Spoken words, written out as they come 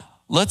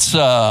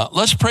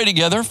Let's pray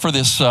together for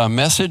this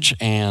message,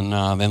 and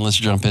then let's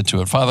jump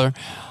into it. Father,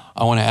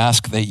 I want to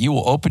ask that you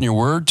will open your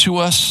word to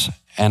us,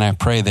 and I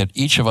pray that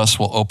each of us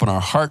will open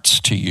our hearts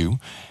to you.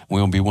 We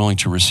will be willing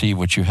to receive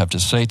what you have to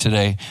say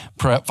today.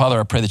 Father,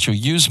 I pray that you'll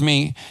use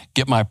me,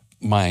 get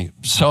my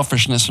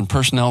selfishness and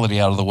personality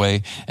out of the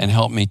way, and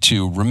help me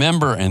to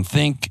remember and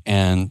think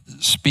and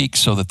speak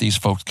so that these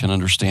folks can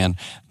understand.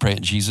 Pray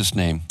in Jesus'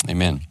 name,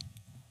 amen.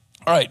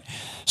 All right,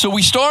 so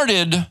we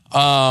started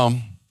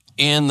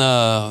in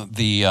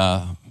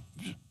the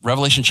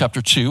Revelation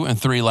chapter 2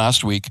 and 3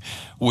 last week,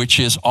 which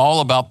is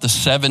all about the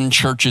 7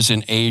 churches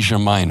in Asia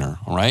Minor,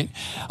 all right?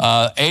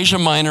 Asia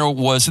Minor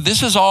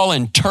this is all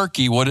in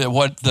Turkey,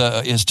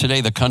 is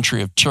today the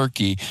country of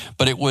Turkey,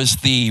 but it was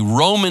the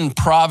Roman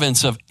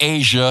province of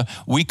Asia.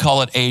 We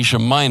call it Asia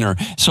Minor.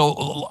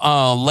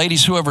 So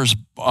ladies, whoever's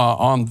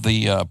on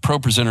the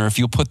ProPresenter, if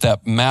you'll put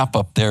that map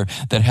up there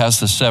that has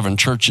the 7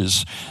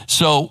 churches.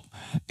 So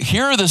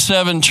here are the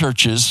 7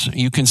 churches.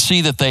 You can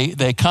see that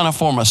they kind of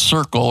form a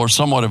circle or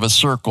somewhat of a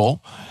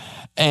circle.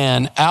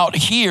 And out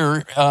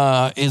here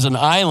is an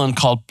island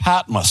called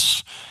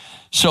Patmos.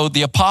 So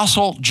the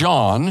Apostle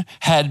John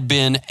had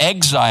been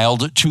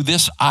exiled to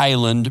this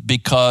island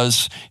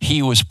because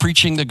he was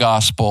preaching the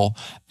gospel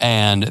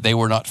and they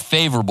were not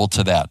favorable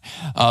to that.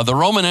 The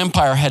Roman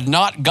Empire had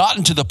not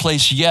gotten to the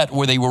place yet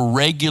where they were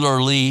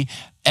regularly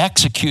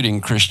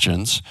executing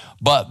Christians,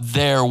 but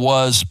there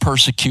was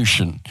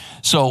persecution.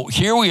 So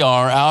here we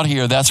are out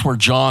here. That's where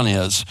John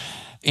is.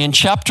 In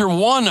chapter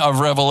 1 of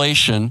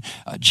Revelation,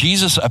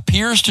 Jesus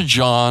appears to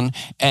John,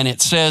 and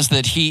it says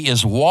that he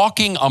is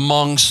walking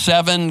among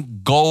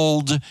 7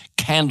 gold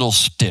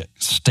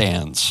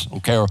candlestands,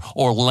 okay,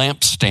 or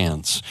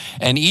lampstands.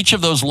 And each of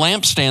those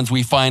lampstands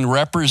we find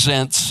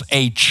represents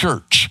a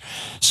church.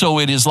 So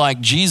it is like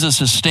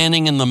Jesus is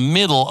standing in the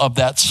middle of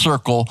that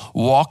circle,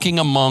 walking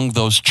among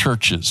those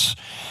churches.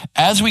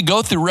 As we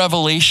go through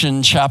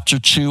Revelation chapter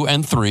 2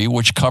 and 3,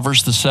 which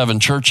covers the 7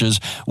 churches,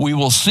 we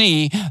will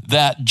see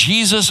that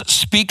Jesus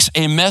speaks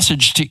a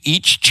message to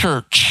each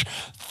church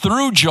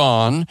through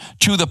John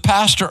to the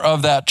pastor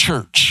of that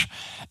church.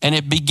 And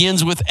it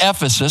begins with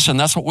Ephesus, and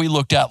that's what we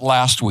looked at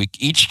last week.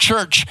 Each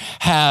church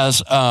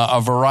has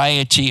a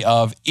variety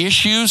of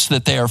issues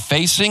that they are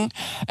facing,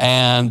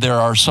 and there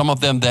are some of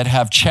them that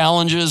have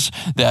challenges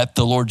that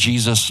the Lord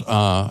Jesus,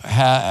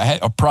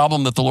 a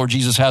problem that the Lord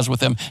Jesus has with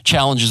them,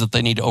 challenges that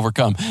they need to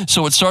overcome.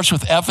 So it starts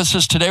with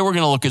Ephesus. Today we're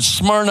going to look at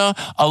Smyrna,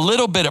 a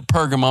little bit at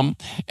Pergamum,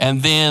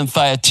 and then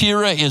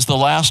Thyatira is the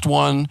last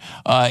one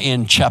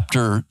in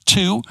chapter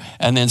 2,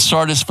 and then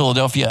Sardis,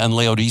 Philadelphia, and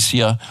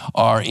Laodicea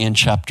are in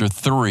chapter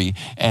 3.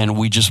 And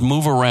we just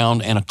move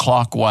around in a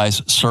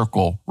clockwise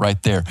circle right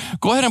there.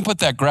 Go ahead and put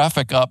that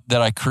graphic up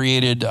that I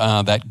created,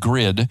 that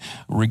grid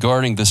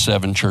regarding the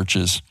 7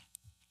 churches.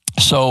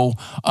 So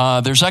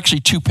there's actually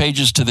 2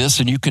 pages to this,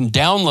 and you can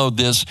download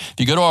this. If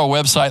you go to our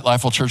website,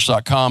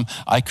 lifewellchurch.com,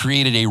 I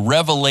created a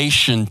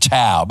Revelation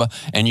tab,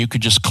 and you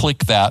could just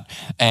click that,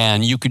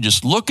 and you could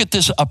just look at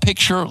a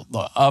picture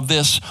of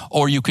this,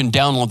 or you can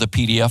download the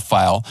PDF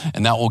file,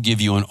 and that will give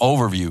you an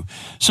overview.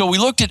 So we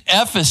looked at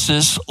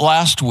Ephesus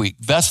last week.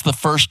 That's the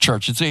first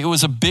church. It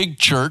was a big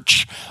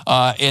church.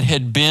 It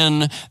had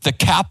been the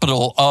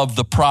capital of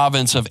the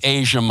province of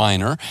Asia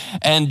Minor,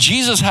 and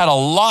Jesus had a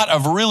lot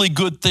of really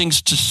good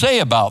things to say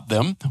about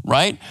them,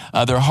 right?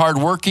 They're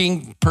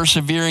hardworking,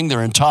 persevering,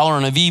 they're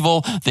intolerant of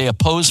evil, they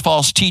oppose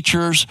false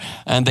teachers,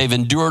 and they've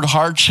endured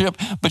hardship.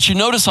 But you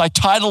notice I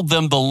titled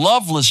them the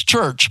loveless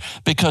church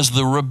because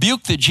the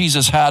rebuke that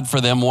Jesus had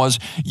for them was,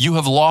 you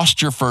have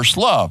lost your first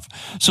love.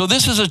 So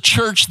this is a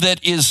church that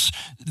is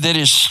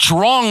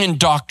strong in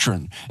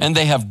doctrine, and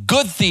they have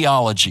good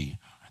theology.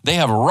 They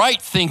have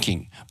right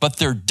thinking, but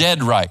they're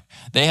dead right.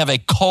 They have a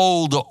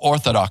cold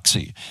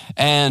orthodoxy.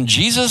 And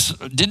Jesus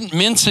didn't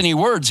mince any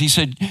words. He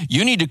said,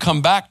 you need to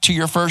come back to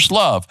your first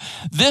love.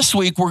 This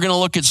week, we're going to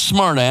look at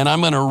Smyrna, and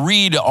I'm going to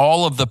read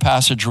all of the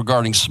passage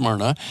regarding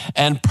Smyrna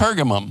and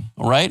Pergamum,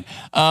 right?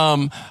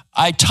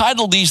 I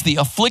titled these the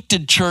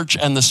afflicted church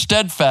and the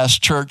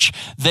steadfast church.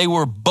 They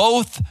were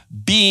both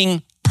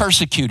being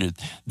persecuted.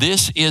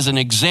 This is an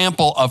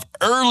example of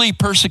early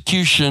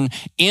persecution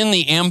in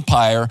the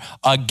empire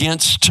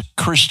against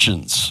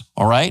Christians,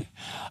 all right?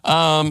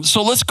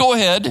 So let's go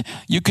ahead.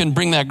 You can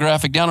bring that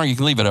graphic down, or you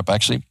can leave it up,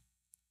 actually.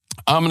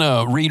 I'm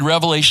going to read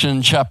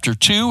Revelation chapter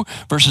 2,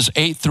 verses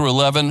 8 through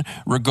 11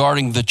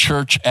 regarding the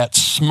church at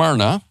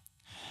Smyrna.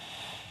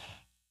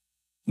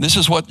 This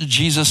is what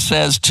Jesus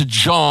says to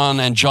John,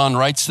 and John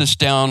writes this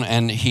down,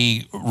 and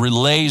he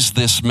relays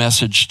this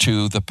message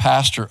to the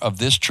pastor of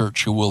this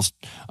church who will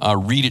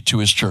read it to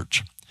his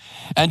church.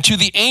 And to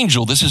the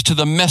angel, this is to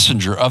the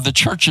messenger of the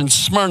church in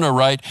Smyrna,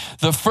 write,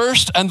 the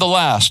first and the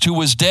last, who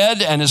was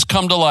dead and has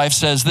come to life,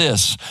 says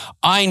this,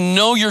 I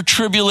know your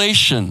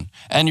tribulation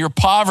and your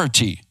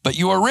poverty, but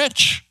you are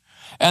rich.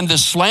 and the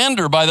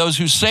slander by those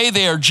who say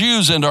they are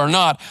Jews and are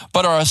not,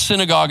 but are a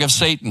synagogue of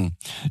Satan.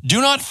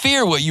 Do not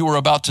fear what you are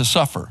about to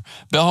suffer.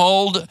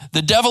 Behold,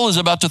 the devil is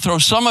about to throw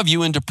some of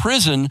you into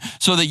prison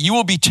so that you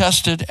will be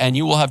tested and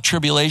you will have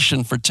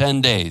tribulation for 10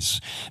 days.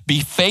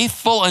 Be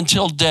faithful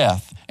until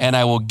death, and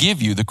I will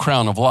give you the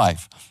crown of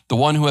life. The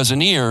one who has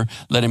an ear,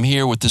 let him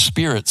hear what the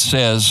Spirit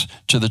says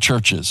to the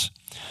churches.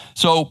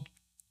 So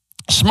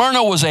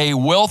Smyrna was a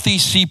wealthy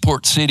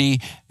seaport city.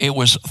 It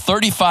was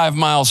 35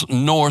 miles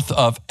north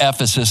of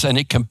Ephesus, and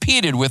it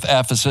competed with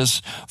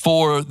Ephesus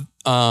for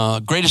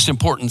greatest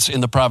importance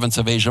in the province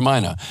of Asia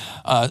Minor.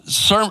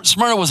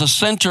 Smyrna was a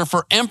center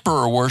for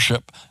emperor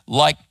worship,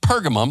 like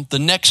Pergamum, the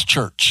next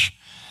church.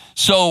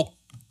 So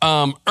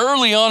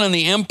early on in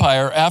the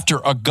empire,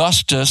 after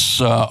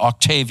Augustus,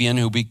 Octavian,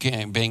 who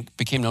became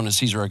known as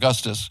Caesar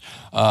Augustus,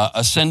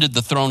 ascended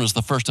the throne as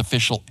the first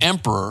official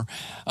emperor,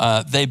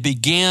 they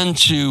began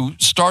to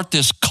start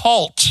this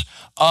cult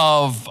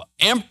of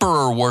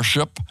emperor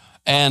worship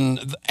and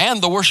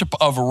the worship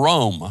of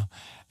Rome.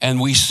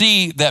 And we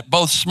see that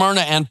both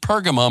Smyrna and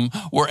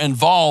Pergamum were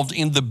involved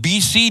in the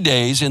BC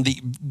days, in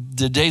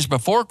the days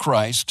before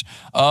Christ,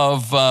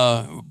 of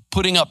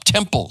putting up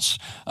temples.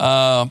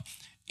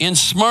 In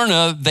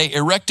Smyrna, they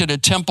erected a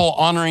temple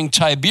honoring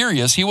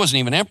Tiberius. He wasn't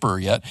even emperor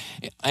yet.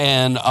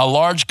 And a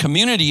large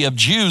community of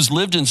Jews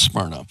lived in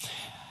Smyrna.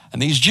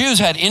 And these Jews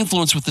had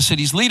influence with the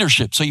city's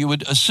leadership. So you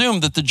would assume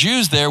that the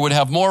Jews there would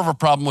have more of a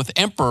problem with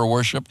emperor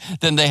worship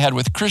than they had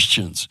with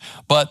Christians.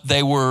 But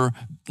they were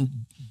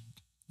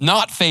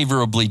not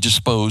favorably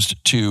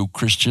disposed to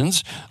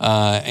Christians.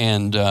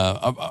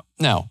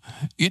 Now,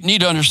 you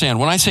need to understand,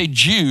 when I say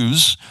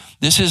Jews,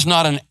 this is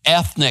not an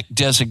ethnic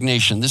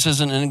designation. This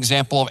isn't an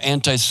example of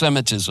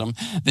anti-Semitism.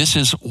 This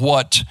is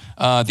what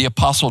the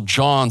Apostle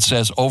John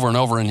says over and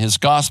over in his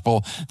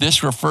gospel.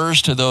 This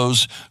refers to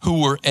those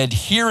who were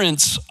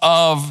adherents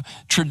of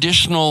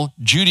traditional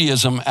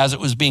Judaism as it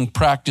was being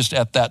practiced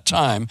at that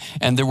time.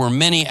 And there were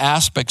many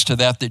aspects to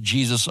that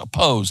Jesus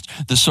opposed,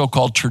 the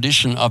so-called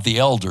tradition of the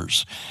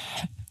elders.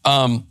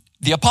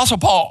 The Apostle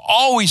Paul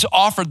always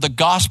offered the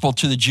gospel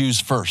to the Jews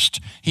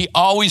first. He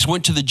always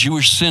went to the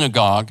Jewish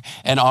synagogue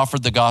and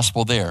offered the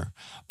gospel there.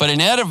 But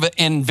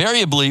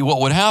invariably,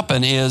 what would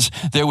happen is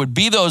there would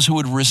be those who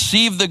would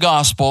receive the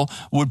gospel,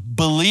 would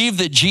believe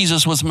that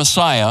Jesus was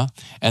Messiah,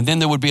 and then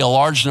there would be a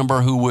large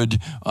number who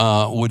would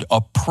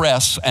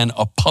oppress and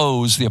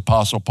oppose the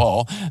Apostle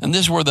Paul. And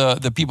these were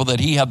the people that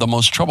he had the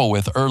most trouble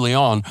with early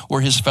on, were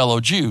his fellow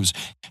Jews.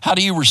 How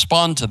do you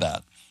respond to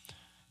that?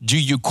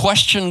 Do you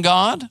question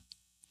God?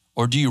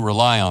 Or do you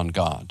rely on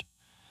God?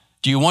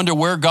 Do you wonder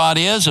where God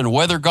is and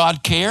whether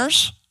God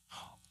cares?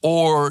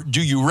 Or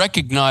do you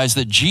recognize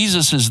that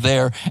Jesus is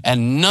there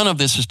and none of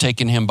this has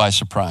taken him by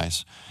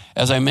surprise?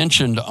 As I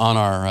mentioned on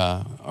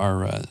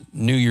our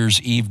New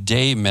Year's Eve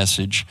day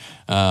message,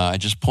 I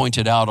just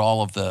pointed out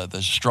all of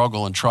the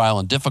struggle and trial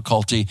and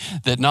difficulty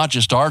that not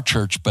just our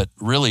church, but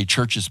really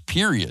churches,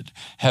 period,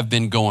 have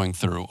been going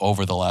through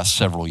over the last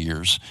several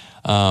years,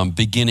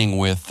 beginning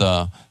with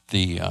the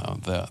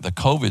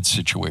COVID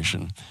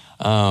situation.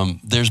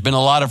 There's been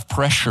a lot of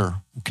pressure,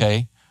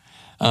 okay?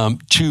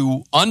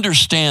 To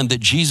understand that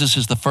Jesus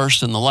is the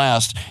first and the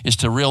last is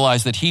to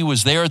realize that he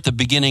was there at the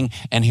beginning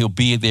and he'll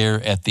be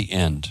there at the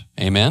end.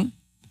 Amen?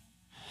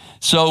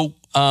 So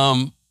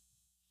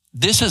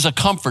this is a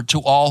comfort to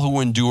all who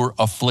endure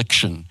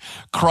affliction.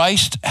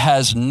 Christ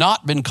has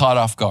not been caught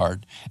off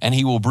guard, and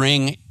he will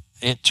bring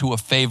it to a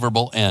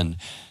favorable end.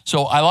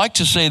 So I like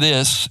to say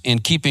this in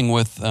keeping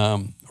with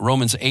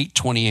Romans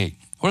 8:28.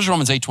 What does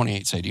Romans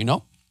 8:28 say? Do you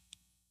know?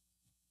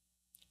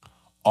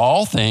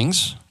 All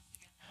things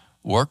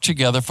work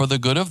together for the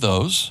good of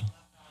those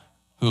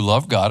who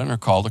love God and are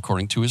called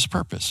according to his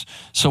purpose.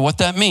 So what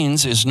that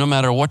means is no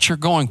matter what you're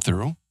going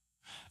through,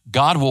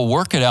 God will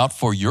work it out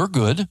for your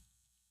good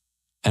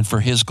and for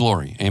his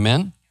glory.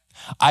 Amen?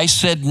 I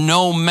said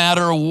no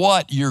matter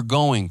what you're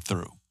going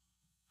through.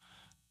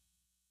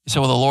 You say,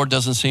 well, the Lord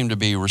doesn't seem to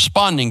be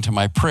responding to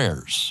my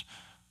prayers,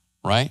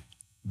 right?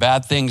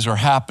 Bad things are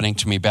happening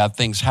to me. Bad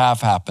things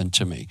have happened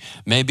to me.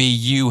 Maybe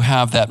you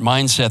have that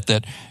mindset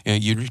that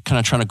you're kind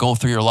of trying to go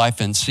through your life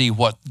and see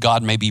what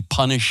God may be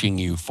punishing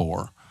you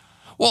for.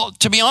 Well,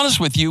 to be honest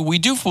with you, we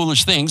do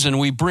foolish things and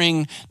we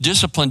bring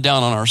discipline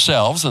down on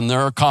ourselves, and there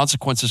are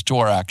consequences to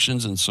our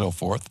actions and so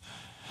forth.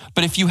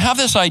 But if you have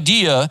this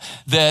idea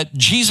that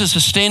Jesus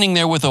is standing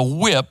there with a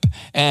whip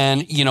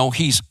and,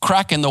 he's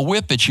cracking the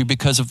whip at you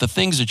because of the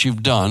things that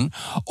you've done,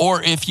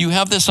 or if you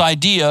have this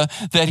idea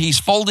that he's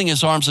folding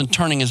his arms and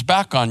turning his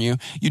back on you,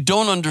 you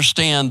don't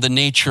understand the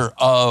nature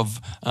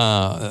of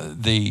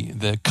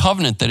the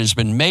covenant that has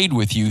been made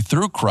with you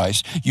through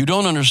Christ. You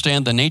don't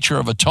understand the nature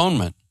of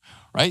atonement,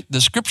 right? The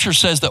scripture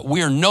says that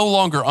we are no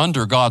longer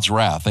under God's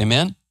wrath.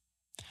 Amen?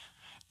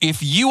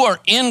 If you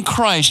are in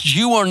Christ,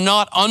 you are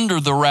not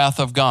under the wrath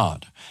of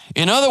God.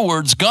 In other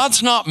words,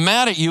 God's not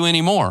mad at you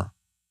anymore.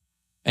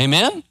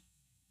 Amen?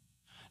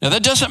 Now,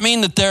 that doesn't mean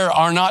that there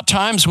are not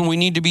times when we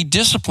need to be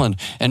disciplined.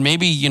 And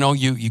maybe,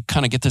 you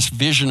kind of get this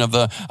vision of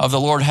the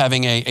Lord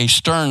having a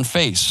stern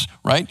face,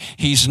 right?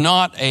 He's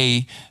not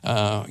a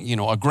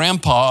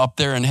grandpa up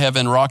there in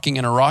heaven rocking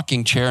in a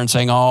rocking chair and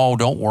saying, oh,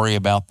 don't worry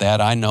about that.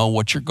 I know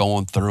what you're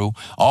going through.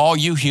 All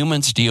you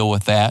humans deal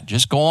with that.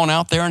 Just go on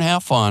out there and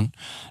have fun.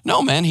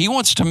 No, man, he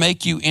wants to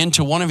make you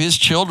into one of his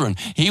children.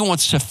 He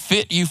wants to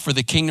fit you for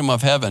the kingdom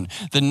of heaven.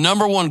 The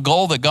number one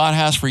goal that God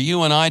has for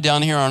you and I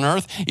down here on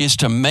earth is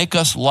to make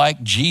us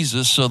like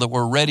Jesus so that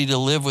we're ready to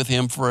live with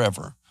him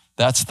forever.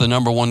 That's the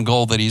number one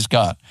goal that he's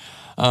got.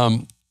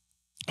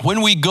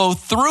 When we go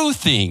through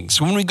things,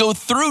 when we go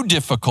through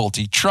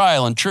difficulty,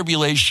 trial, and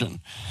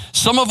tribulation,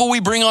 some of it we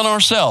bring on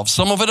ourselves.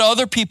 Some of it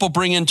other people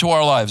bring into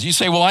our lives. You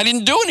say, well, I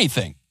didn't do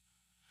anything.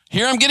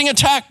 Here I'm getting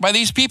attacked by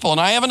these people,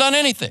 and I haven't done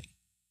anything.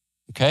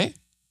 Okay?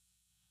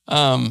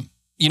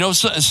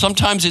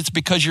 Sometimes it's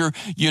because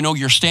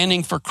you're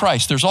standing for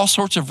Christ. There's all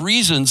sorts of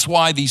reasons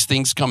why these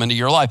things come into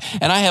your life.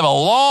 And I have a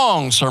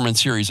long sermon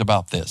series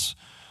about this.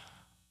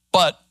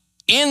 But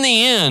in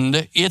the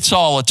end, it's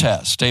all a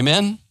test.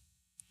 Amen?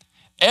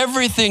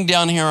 Everything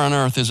down here on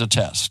earth is a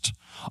test.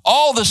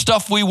 All the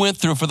stuff we went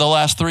through for the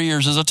last 3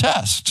 years is a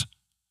test.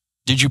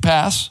 Did you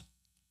pass?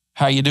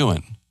 How you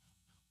doing?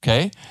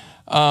 Okay?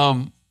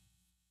 The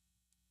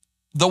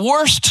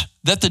worst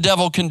that the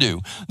devil can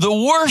do, the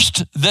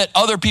worst that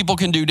other people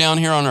can do down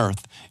here on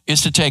earth is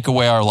to take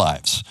away our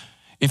lives.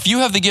 If you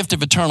have the gift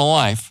of eternal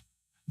life,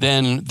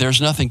 then there's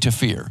nothing to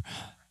fear.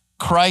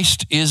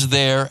 Christ is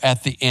there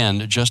at the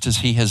end, just as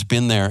he has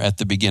been there at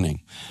the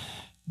beginning.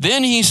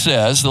 Then he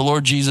says, the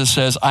Lord Jesus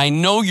says, I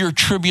know your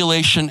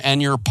tribulation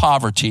and your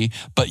poverty,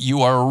 but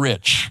you are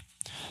rich.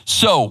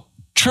 So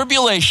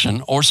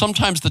tribulation, or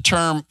sometimes the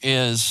term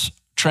is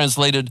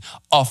translated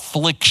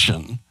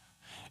affliction,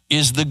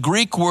 is the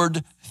Greek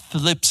word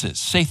thlipsis.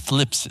 Say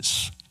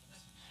thlipsis,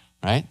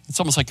 right? It's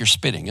almost like you're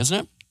spitting, isn't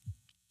it?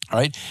 All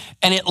right.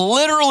 And it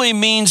literally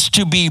means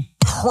to be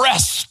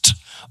pressed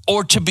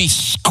or to be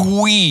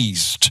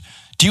squeezed.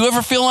 Do you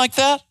ever feel like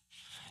that?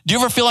 Do you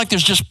ever feel like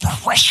there's just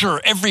pressure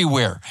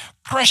everywhere?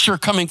 Pressure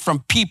coming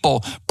from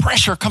people,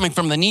 pressure coming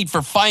from the need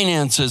for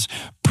finances,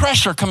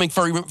 pressure coming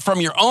from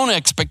your own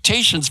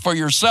expectations for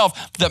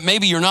yourself that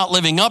maybe you're not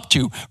living up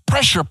to.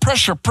 Pressure,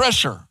 pressure,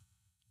 pressure.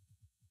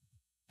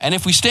 And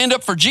if we stand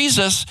up for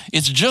Jesus,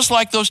 it's just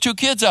like those two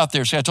kids out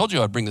there. See, I told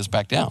you I'd bring this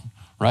back down,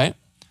 right?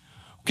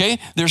 Okay,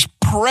 there's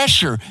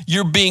pressure.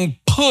 You're being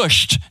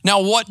pushed.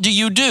 Now, what do?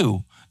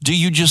 Do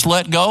you just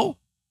let go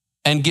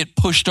and get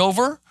pushed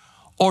over,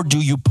 or do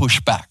you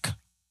push back?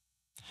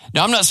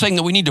 Now, I'm not saying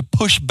that we need to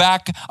push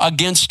back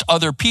against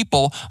other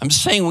people. I'm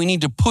saying we need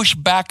to push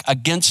back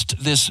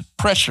against this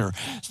pressure.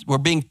 We're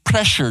being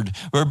pressured.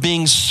 We're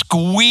being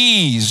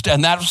squeezed.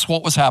 And that's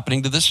what was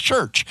happening to this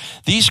church.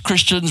 These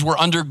Christians were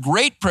under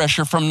great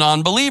pressure from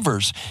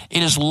non-believers.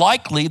 It is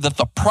likely that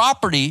the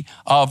property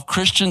of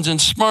Christians in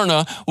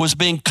Smyrna was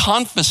being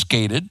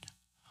confiscated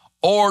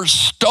or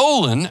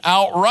stolen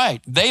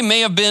outright. They may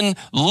have been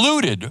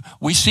looted.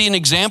 We see an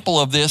example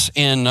of this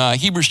in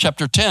Hebrews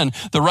chapter 10.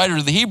 The writer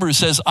of the Hebrews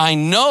says, I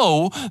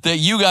know that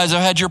you guys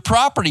have had your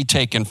property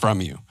taken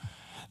from you.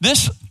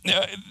 This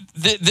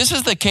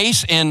is the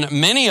case in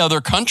many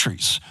other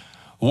countries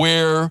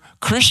where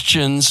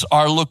Christians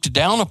are looked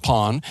down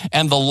upon,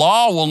 and the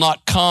law will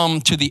not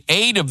come to the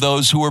aid of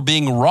those who are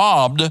being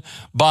robbed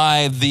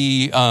by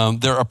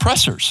their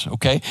oppressors,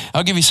 okay?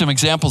 I'll give you some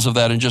examples of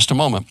that in just a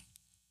moment.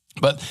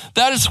 But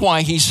that is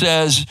why he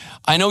says,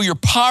 I know your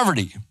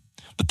poverty.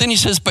 But then he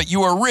says, but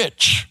you are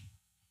rich.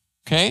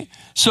 Okay?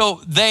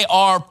 So they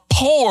are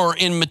poor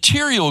in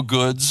material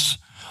goods,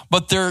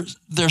 but they're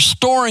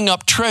storing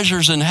up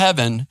treasures in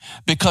heaven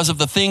because of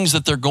the things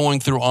that they're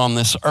going through on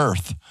this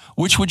earth.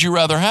 Which would you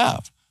rather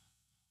have?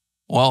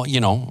 Well,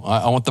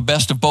 I want the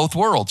best of both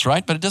worlds,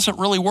 right? But it doesn't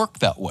really work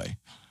that way.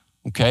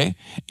 Okay?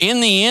 In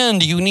the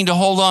end, you need to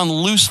hold on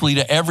loosely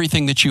to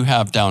everything that you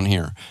have down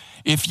here.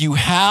 If you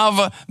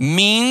have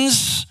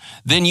means,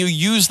 then you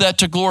use that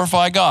to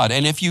glorify God.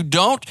 And if you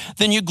don't,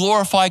 then you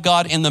glorify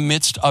God in the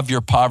midst of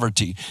your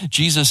poverty.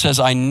 Jesus says,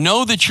 I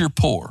know that you're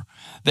poor.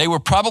 They were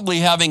probably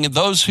having,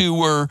 those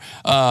who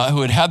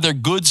had their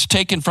goods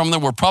taken from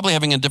them were probably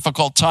having a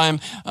difficult time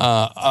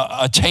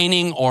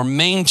attaining or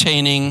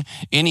maintaining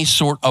any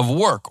sort of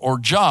work or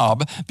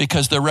job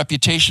because their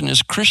reputation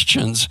as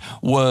Christians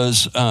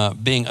was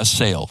being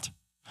assailed.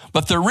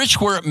 But they're rich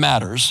where it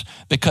matters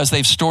because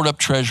they've stored up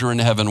treasure in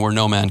heaven where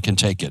no man can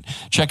take it.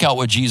 Check out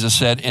what Jesus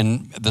said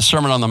in the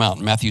Sermon on the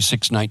Mount, Matthew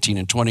 6:19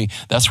 and 20.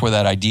 That's where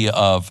that idea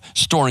of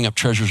storing up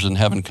treasures in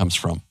heaven comes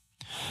from.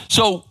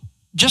 So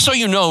just so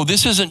you know,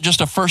 this isn't just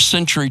a first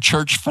century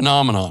church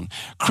phenomenon.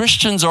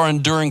 Christians are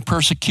enduring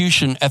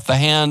persecution at the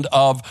hand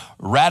of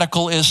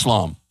radical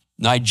Islam,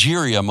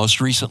 Nigeria most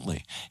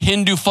recently,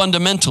 Hindu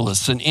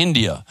fundamentalists in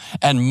India,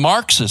 and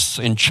Marxists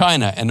in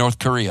China and North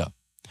Korea.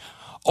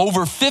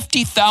 Over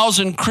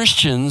 50,000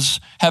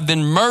 Christians have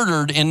been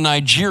murdered in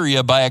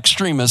Nigeria by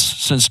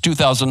extremists since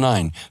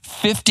 2009.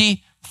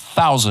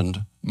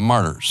 50,000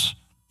 martyrs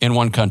in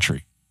one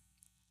country.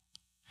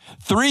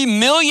 3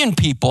 million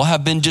people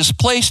have been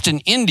displaced in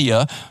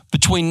India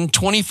between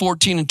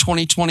 2014 and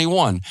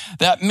 2021.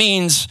 That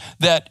means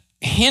that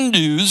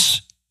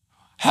Hindus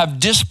have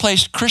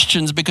displaced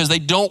Christians because they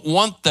don't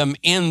want them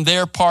in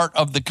their part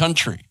of the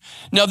country.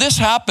 Now, this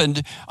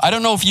happened, I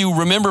don't know if you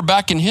remember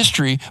back in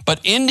history,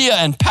 but India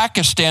and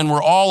Pakistan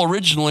were all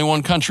originally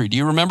one country. Do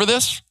you remember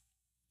this?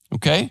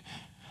 Okay.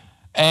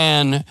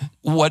 And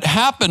what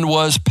happened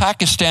was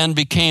Pakistan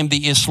became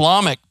the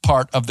Islamic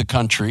part of the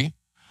country.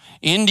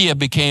 India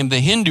became the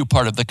Hindu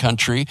part of the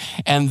country,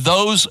 and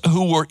those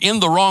who were in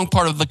the wrong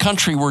part of the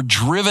country were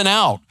driven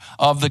out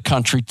of the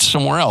country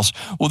somewhere else.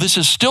 Well, this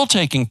is still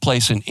taking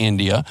place in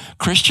India.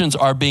 Christians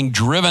are being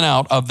driven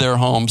out of their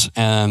homes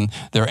and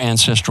their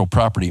ancestral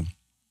property.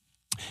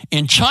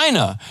 In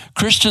China,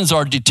 Christians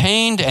are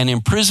detained and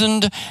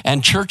imprisoned,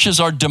 and churches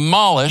are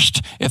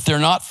demolished if they're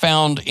not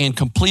found in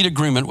complete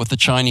agreement with the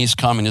Chinese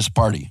Communist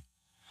Party.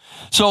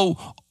 So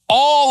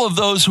all of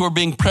those who are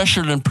being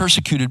pressured and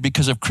persecuted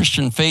because of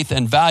Christian faith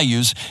and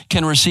values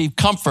can receive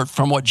comfort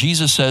from what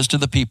Jesus says to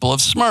the people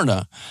of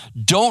Smyrna.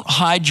 Don't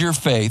hide your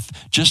faith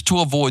just to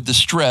avoid the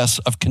stress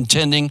of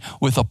contending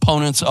with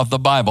opponents of the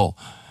Bible.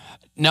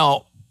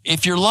 Now,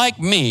 if you're like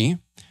me,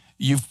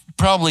 you've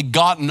probably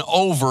gotten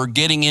over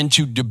getting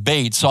into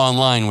debates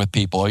online with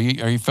people. Are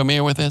you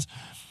familiar with this?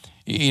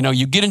 You know,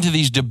 you get into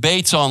these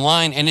debates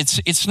online, and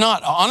it's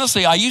not,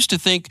 honestly, I used to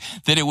think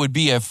that it would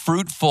be a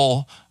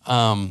fruitful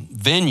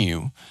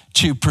venue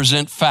to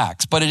present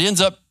facts, but it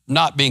ends up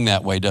not being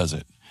that way, does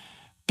it?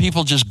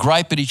 People just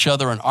gripe at each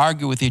other and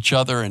argue with each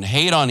other and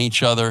hate on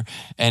each other,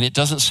 and it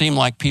doesn't seem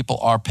like people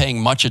are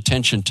paying much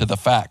attention to the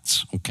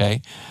facts,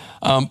 okay?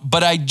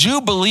 But I do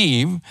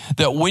believe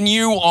that when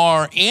you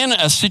are in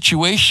a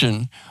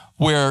situation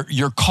where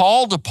you're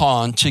called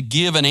upon to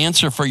give an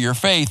answer for your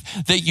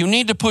faith, that you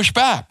need to push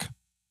back.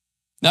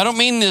 Now, I don't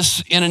mean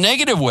this in a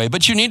negative way,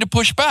 but you need to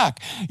push back.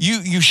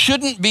 You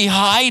shouldn't be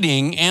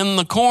hiding in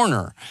the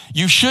corner.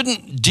 You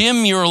shouldn't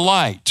dim your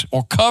light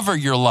or cover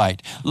your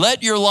light.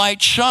 Let your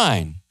light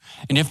shine.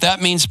 And if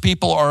that means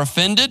people are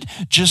offended,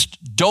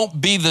 just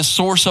don't be the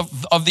source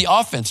of the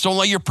offense. Don't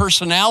let your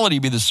personality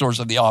be the source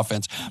of the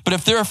offense. But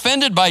if they're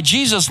offended by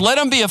Jesus, let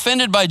them be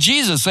offended by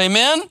Jesus.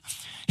 Amen?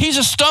 He's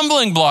a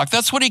stumbling block.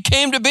 That's what he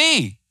came to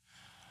be.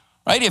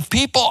 Right? If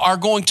people are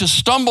going to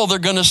stumble, they're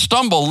going to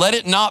stumble. Let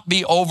it not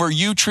be over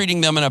you treating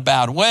them in a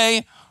bad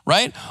way,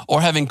 right? Or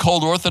having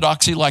cold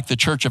orthodoxy like the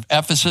church of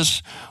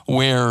Ephesus,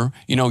 where,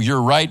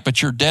 you're right,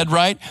 but you're dead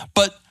right.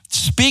 But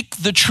speak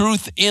the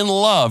truth in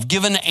love.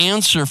 Give an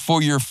answer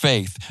for your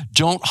faith.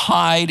 Don't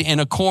hide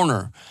in a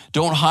corner.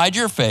 Don't hide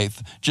your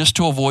faith just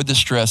to avoid the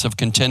stress of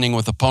contending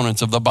with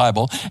opponents of the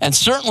Bible. And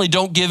certainly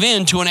don't give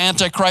in to an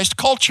antichrist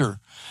culture.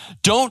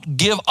 Don't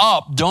give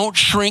up. Don't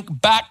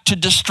shrink back to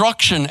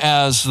destruction,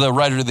 as the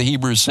writer of the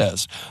Hebrews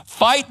says.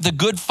 Fight the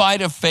good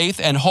fight of faith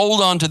and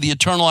hold on to the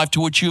eternal life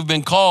to which you've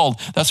been called.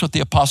 That's what the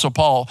Apostle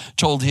Paul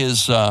told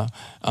his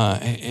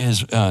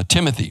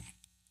Timothy.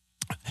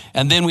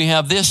 And then we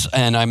have this,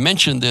 and I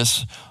mentioned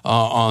this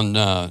on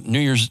New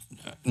Year's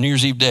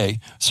Eve day,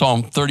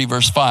 Psalm 30,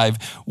 verse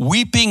 5.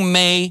 Weeping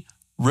may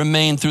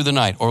remain through the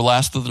night or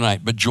last through the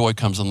night, but joy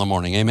comes in the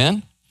morning.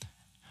 Amen?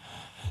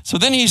 So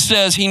then he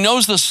says, he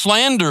knows the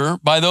slander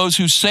by those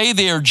who say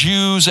they are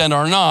Jews and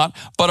are not,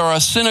 but are a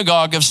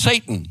synagogue of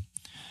Satan.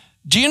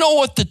 Do you know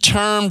what the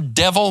term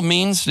devil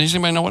means? Does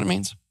anybody know what it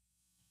means?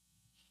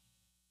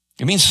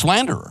 It means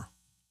slanderer.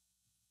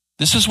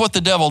 This is what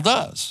the devil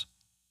does.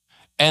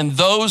 And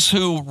those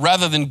who,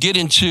 rather than get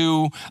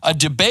into a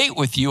debate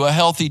with you, a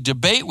healthy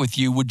debate with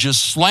you, would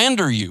just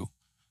slander you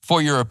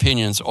for your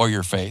opinions or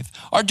your faith,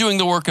 are doing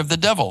the work of the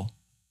devil.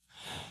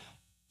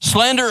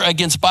 Slander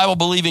against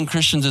Bible-believing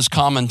Christians is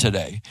common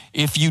today.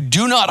 If you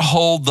do not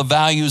hold the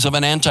values of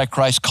an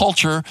antichrist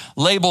culture,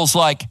 labels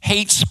like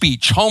hate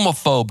speech,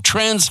 homophobe,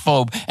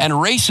 transphobe, and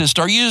racist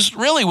are used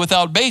really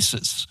without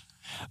basis.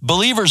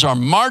 Believers are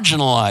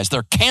marginalized,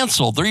 they're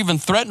canceled, they're even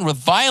threatened with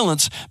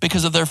violence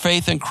because of their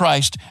faith in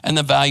Christ and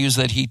the values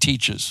that he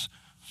teaches.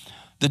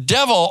 The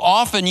devil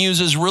often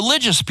uses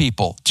religious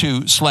people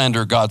to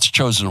slander God's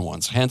chosen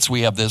ones. Hence,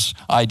 we have this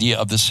idea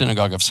of the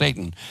synagogue of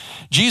Satan.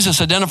 Jesus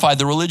identified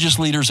the religious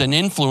leaders and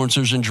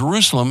influencers in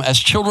Jerusalem as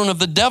children of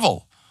the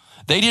devil.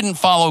 They didn't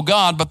follow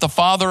God, but the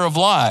father of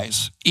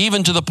lies,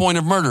 even to the point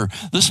of murder.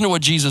 Listen to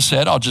what Jesus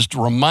said. I'll just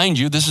remind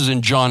you, this is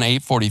in John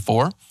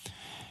 8:44.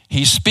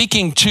 He's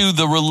speaking to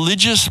the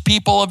religious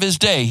people of his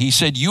day. He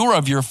said, you are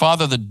of your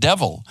father, the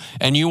devil,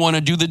 and you want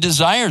to do the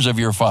desires of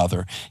your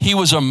father. He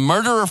was a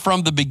murderer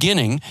from the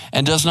beginning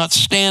and does not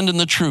stand in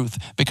the truth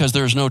because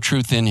there is no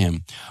truth in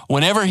him.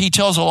 Whenever he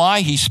tells a lie,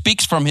 he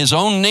speaks from his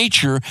own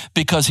nature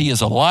because he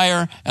is a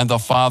liar and the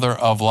father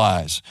of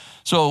lies.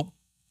 So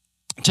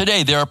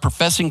today, there are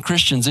professing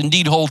Christians,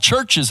 indeed whole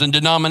churches and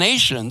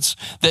denominations,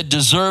 that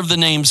deserve the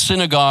name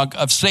synagogue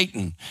of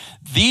Satan.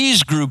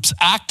 These groups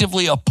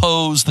actively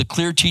oppose the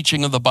clear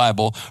teaching of the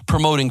Bible,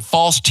 promoting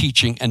false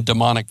teaching and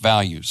demonic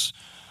values.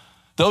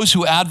 Those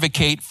who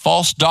advocate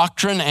false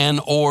doctrine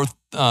and or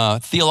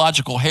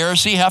theological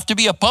heresy have to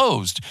be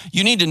opposed.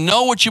 You need to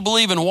know what you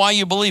believe and why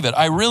you believe it.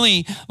 I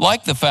really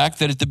like the fact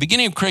that at the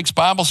beginning of Craig's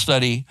Bible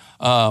study,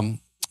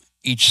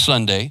 each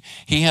Sunday,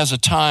 he has a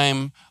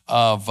time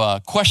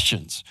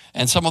questions.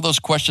 And some of those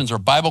questions are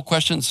Bible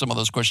questions. Some of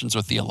those questions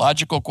are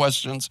theological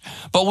questions.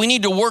 But we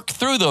need to work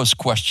through those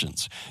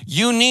questions.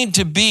 You need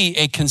to be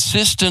a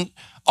consistent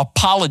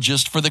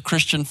apologist for the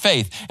Christian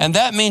faith. And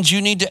that means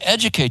you need to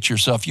educate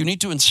yourself. You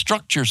need to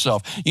instruct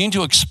yourself. You need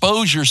to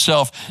expose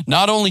yourself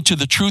not only to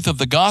the truth of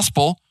the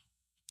gospel,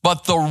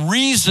 but the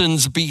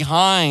reasons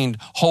behind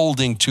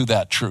holding to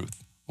that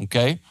truth,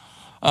 okay?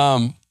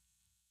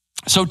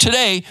 So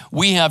today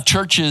we have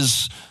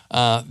churches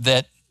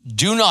that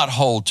do not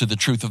hold to the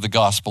truth of the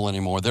gospel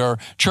anymore. There are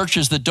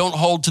churches that don't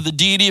hold to the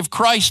deity of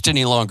Christ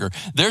any longer.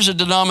 There's a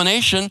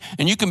denomination,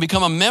 and you can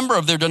become a member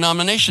of their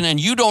denomination, and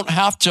you don't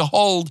have to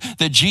hold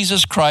that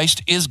Jesus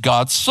Christ is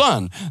God's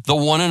Son, the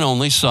one and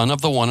only Son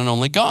of the one and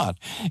only God.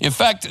 In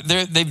fact,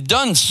 they've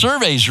done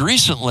surveys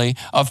recently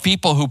of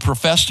people who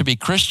profess to be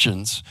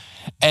Christians,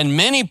 and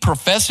many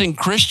professing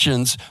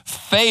Christians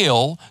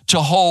fail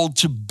to hold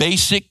to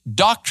basic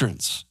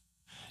doctrines.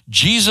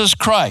 Jesus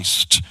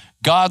Christ,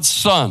 God's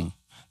Son,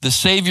 the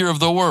Savior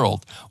of the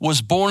world,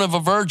 was born of a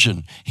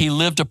virgin. He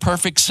lived a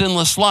perfect,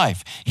 sinless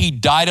life. He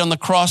died on the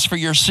cross for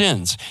your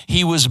sins.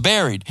 He was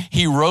buried.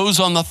 He rose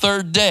on the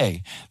third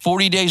day.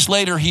 40 days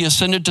later, he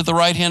ascended to the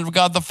right hand of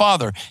God the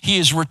Father. He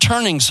is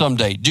returning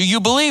someday. Do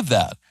you believe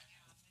that?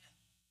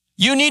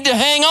 You need to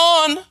hang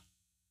on,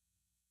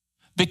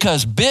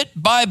 because bit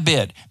by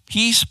bit,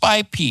 piece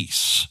by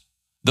piece,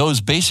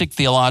 those basic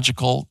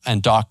theological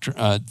and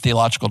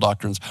theological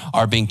doctrines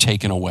are being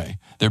taken away.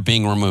 They're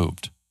being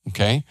removed,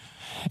 okay?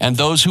 And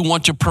those who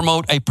want to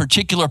promote a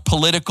particular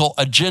political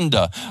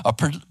agenda, a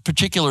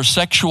particular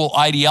sexual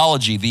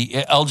ideology, the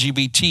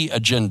LGBT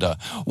agenda,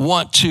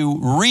 want to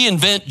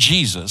reinvent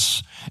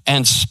Jesus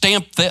and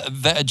stamp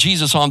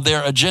Jesus on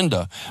their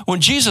agenda. When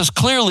Jesus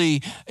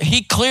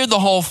he cleared the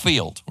whole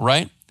field,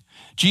 right?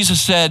 Jesus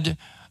said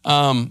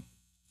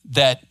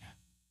that,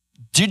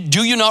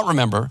 do you not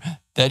remember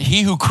that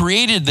he who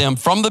created them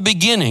from the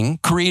beginning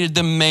created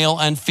them male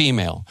and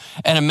female?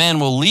 And a man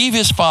will leave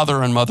his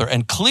father and mother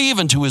and cleave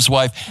unto his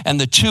wife, and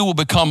the two will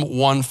become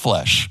one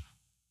flesh.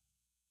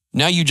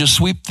 Now you just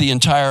sweep the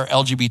entire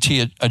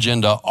LGBT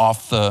agenda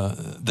off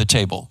the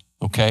table,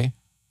 okay?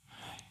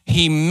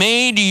 He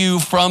made you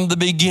from the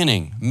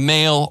beginning,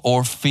 male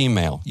or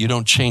female. You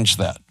don't change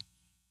that.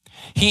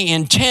 He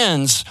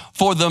intends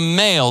for the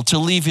male to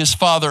leave his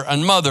father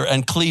and mother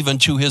and cleave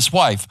unto his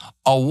wife,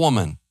 a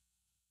woman.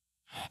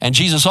 And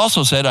Jesus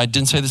also said, I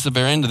didn't say this at the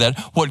very end of that,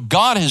 what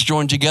God has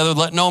joined together,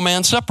 let no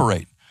man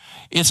separate.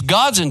 It's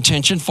God's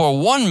intention for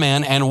one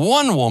man and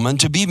one woman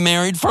to be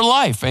married for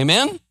life.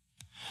 Amen?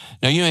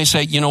 Now you may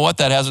say, you know what,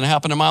 that hasn't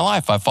happened in my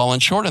life. I've fallen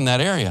short in that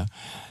area.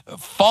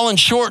 Fallen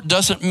short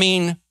doesn't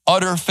mean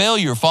utter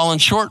failure. Fallen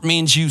short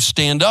means you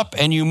stand up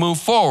and you move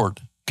forward.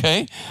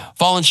 Okay?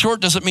 Fallen short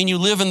doesn't mean you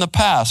live in the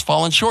past.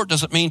 Fallen short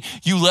doesn't mean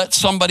you let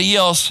somebody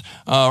else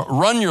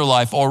run your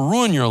life or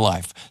ruin your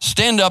life.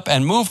 Stand up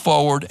and move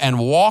forward and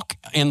walk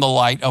in the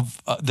light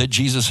of that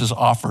Jesus has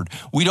offered.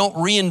 We don't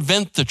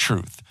reinvent the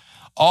truth.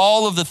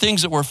 All of the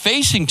things that we're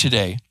facing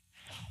today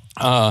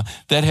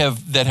that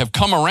have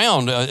come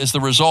around as the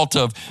result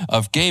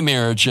of gay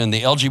marriage and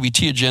the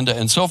LGBT agenda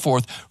and so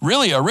forth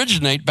really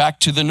originate back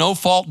to the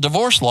no-fault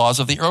divorce laws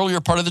of the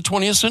earlier part of the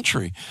 20th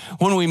century.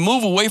 When we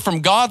move away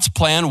from God's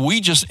plan,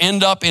 we just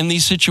end up in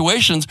these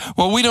situations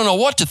where we don't know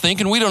what to think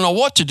and we don't know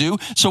what to do,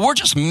 so we're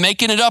just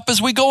making it up as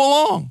we go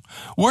along.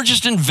 We're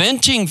just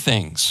inventing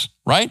things.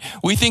 Right?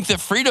 We think that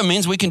freedom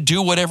means we can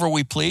do whatever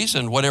we please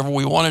and whatever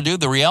we want to do.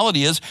 The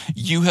reality is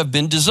you have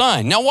been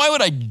designed. Now, why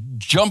would I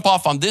jump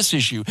off on this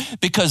issue?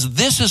 Because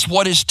this is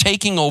what is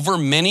taking over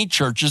many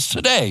churches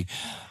today.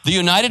 The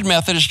United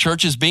Methodist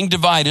Church is being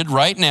divided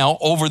right now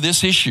over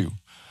this issue.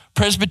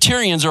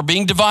 Presbyterians are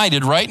being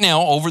divided right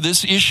now over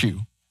this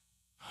issue.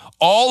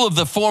 All of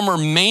the former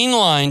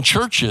mainline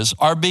churches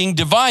are being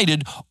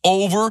divided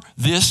over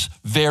this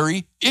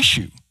very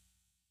issue.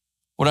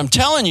 What I'm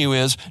telling you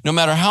is, no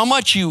matter how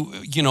much you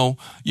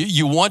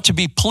want to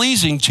be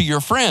pleasing to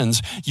your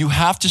friends, you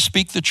have to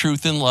speak the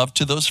truth in love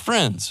to those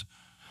friends.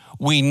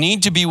 We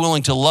need to be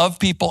willing to love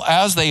people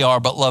as they are,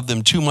 but love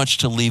them too much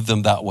to leave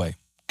them that way,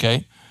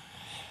 okay?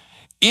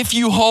 If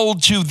you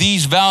hold to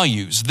these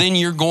values, then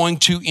you're going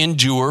to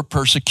endure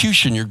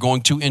persecution. You're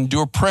going to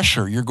endure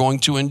pressure. You're going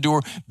to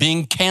endure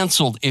being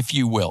canceled, if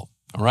you will,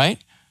 all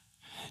right?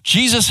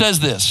 Jesus says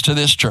this to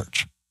this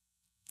church.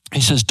 He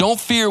says, don't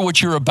fear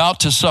what you're about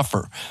to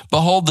suffer.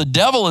 Behold, the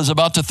devil is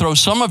about to throw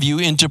some of you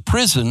into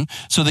prison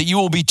so that you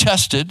will be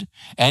tested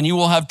and you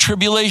will have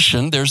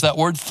tribulation. There's that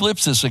word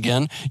thlipsis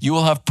again. You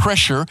will have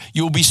pressure.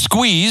 You will be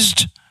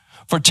squeezed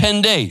for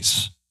 10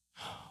 days.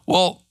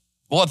 Well,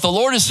 what the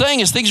Lord is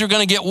saying is things are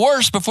going to get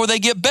worse before they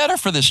get better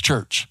for this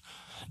church.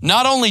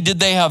 Not only did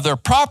they have their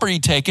property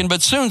taken,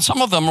 but soon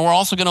some of them were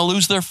also going to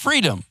lose their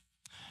freedom.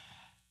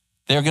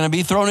 They're going to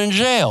be thrown in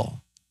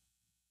jail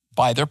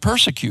by their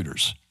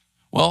persecutors.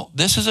 Well,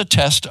 this is a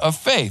test of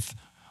faith.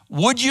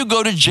 Would you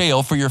go to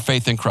jail for your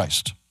faith in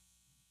Christ?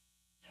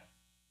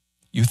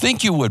 You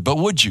think you would, but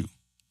would you?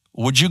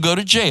 Would you go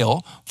to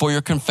jail for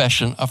your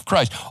confession of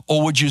Christ?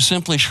 Or would you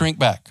simply shrink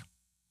back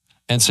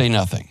and say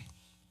nothing.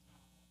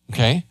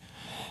 Okay?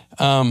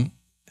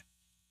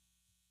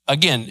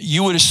 Again,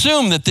 you would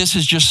assume that this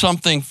is just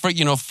something for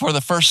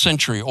the first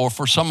century or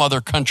for some other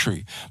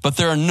country. But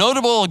there are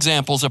notable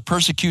examples of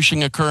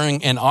persecution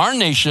occurring in our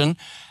nation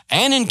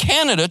and in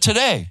Canada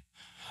today.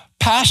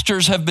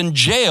 Pastors have been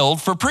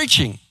jailed for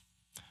preaching.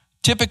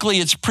 Typically,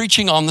 it's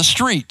preaching on the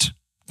street,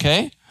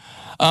 okay?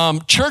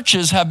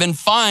 Churches have been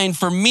fined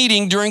for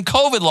meeting during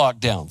COVID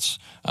lockdowns.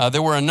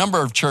 There were a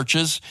number of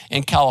churches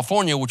in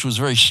California, which was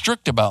very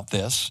strict about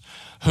this,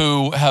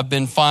 who have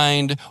been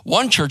fined.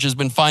 One church has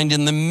been fined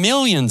in the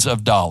millions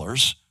of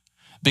dollars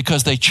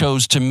because they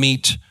chose to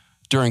meet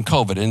during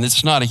COVID. And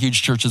it's not a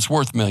huge church that's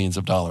worth millions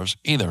of dollars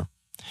either.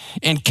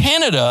 In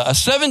Canada, a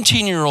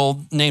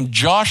 17-year-old named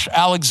Josh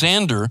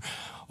Alexander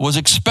was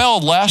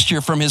expelled last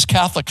year from his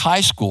Catholic high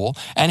school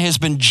and has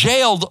been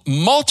jailed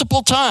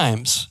multiple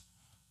times.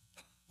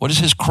 What is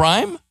his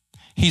crime?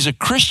 He's a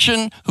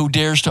Christian who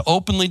dares to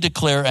openly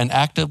declare and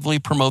actively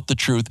promote the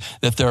truth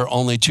that there are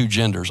only two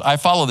genders. I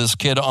follow this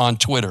kid on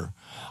Twitter.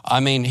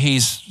 I mean,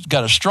 he's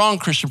got a strong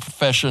Christian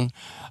profession.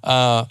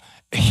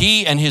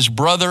 He and his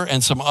brother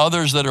and some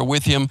others that are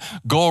with him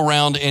go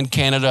around in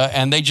Canada,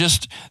 and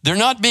they're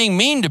not being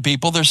mean to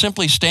people. They're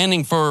simply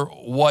standing for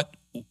what,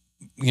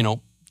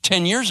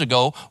 10 years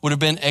ago would have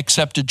been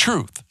accepted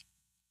truth.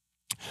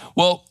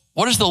 Well,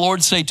 what does the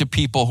Lord say to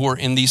people who are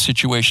in these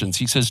situations?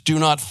 He says, do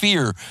not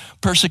fear.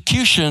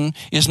 Persecution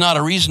is not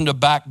a reason to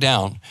back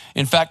down.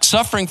 In fact,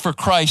 suffering for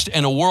Christ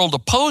in a world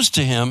opposed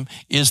to him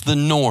is the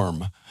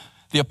norm.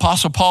 The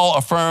Apostle Paul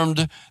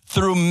affirmed,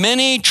 through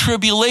many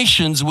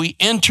tribulations we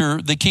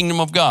enter the kingdom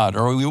of God,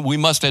 or we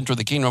must enter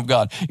the kingdom of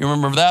God. You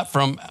remember that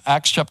from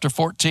Acts chapter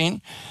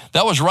 14?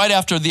 That was right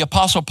after the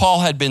Apostle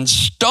Paul had been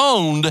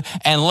stoned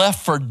and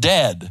left for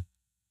dead.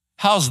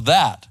 How's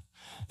that?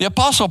 The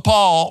Apostle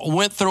Paul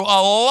went through a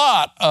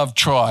lot of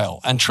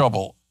trial and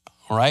trouble,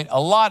 right?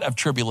 A lot of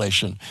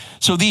tribulation.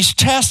 So these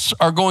tests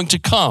are going to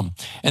come.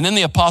 And then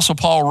the Apostle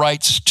Paul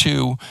writes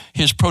to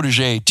his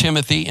protege,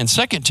 Timothy, in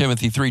 2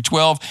 Timothy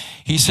 3:12,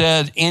 he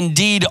said,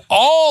 indeed,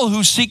 all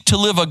who seek to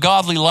live a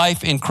godly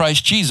life in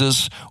Christ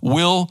Jesus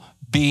will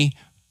be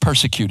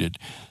persecuted.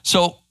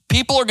 So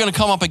people are going to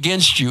come up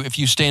against you if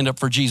you stand up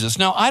for Jesus.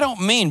 Now, I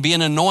don't mean be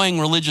an annoying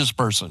religious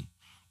person,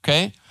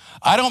 okay?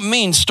 I don't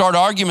mean start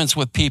arguments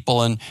with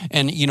people and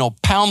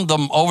pound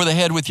them over the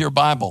head with your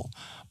Bible.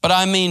 But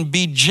I mean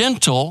be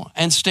gentle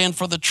and stand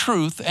for the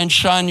truth and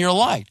shine your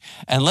light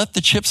and let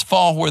the chips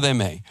fall where they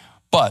may.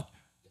 But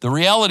the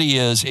reality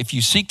is, if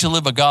you seek to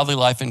live a godly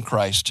life in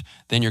Christ,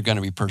 then you're going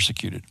to be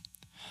persecuted.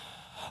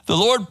 The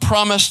Lord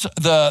promised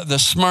the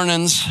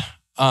Smyrnans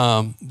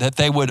that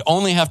they would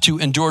only have to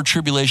endure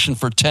tribulation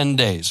for 10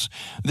 days.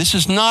 This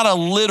is not a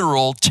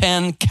literal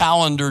 10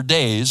 calendar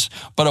days,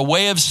 but a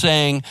way of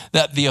saying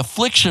that the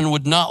affliction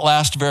would not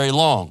last very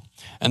long.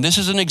 And this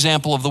is an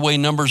example of the way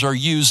numbers are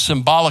used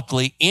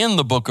symbolically in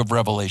the book of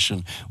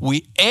Revelation.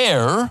 We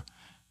err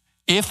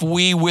if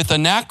we, with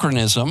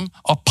anachronism,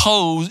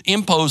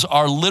 impose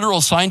our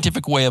literal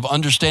scientific way of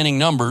understanding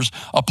numbers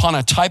upon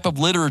a type of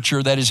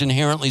literature that is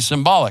inherently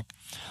symbolic.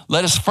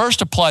 Let us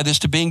first apply this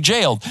to being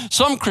jailed.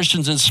 Some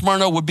Christians in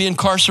Smyrna would be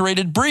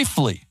incarcerated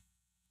briefly,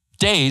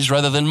 days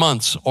rather than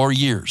months or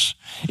years.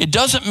 It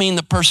doesn't mean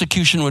that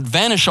persecution would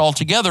vanish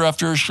altogether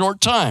after a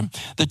short time.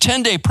 The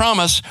 10-day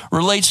promise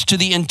relates to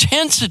the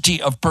intensity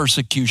of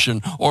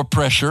persecution or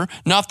pressure,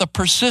 not the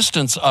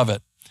persistence of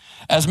it.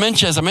 As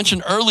I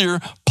mentioned earlier,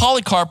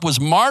 Polycarp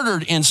was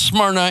martyred in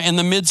Smyrna in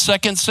the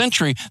mid-2nd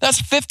century. That's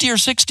 50 or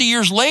 60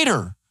 years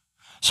later.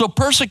 So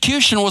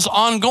persecution was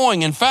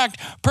ongoing. In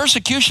fact,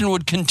 persecution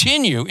would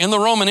continue in the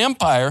Roman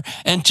Empire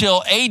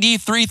until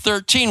AD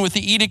 313 with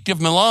the Edict of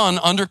Milan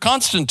under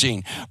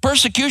Constantine.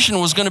 Persecution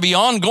was going to be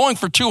ongoing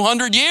for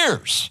 200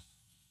 years.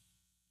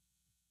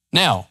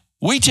 Now,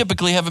 we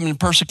typically haven't been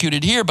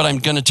persecuted here, but I'm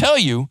going to tell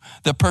you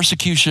that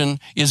persecution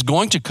is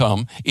going to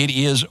come. It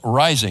is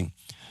rising.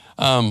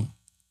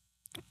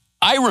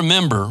 I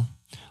remember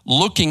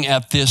looking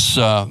at this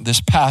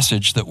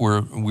passage that we're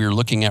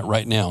looking at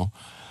right now.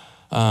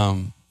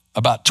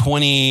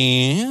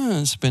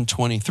 It's been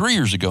 23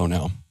 years ago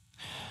now.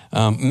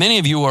 Many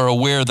of you are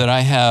aware that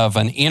I have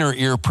an inner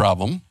ear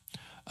problem.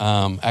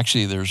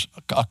 Actually, there's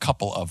a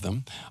couple of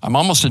them. I'm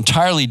almost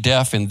entirely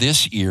deaf in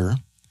this ear,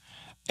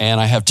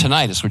 and I have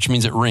tinnitus, which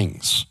means it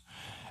rings.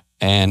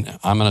 And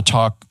I'm going to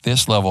talk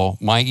this level.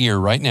 My ear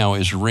right now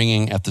is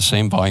ringing at the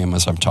same volume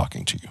as I'm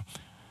talking to you.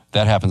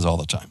 That happens all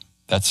the time.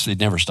 It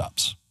never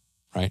stops,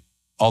 right?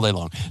 All day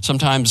long.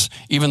 Sometimes,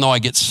 even though I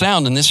get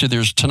sound in this ear,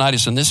 there's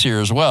tinnitus in this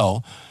ear as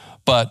well,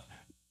 but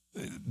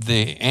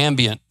the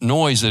ambient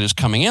noise that is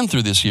coming in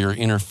through this ear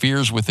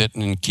interferes with it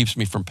and keeps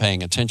me from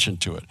paying attention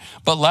to it.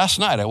 But last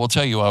night, I will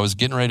tell you, I was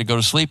getting ready to go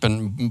to sleep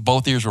and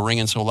both ears were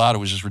ringing so loud, it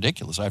was just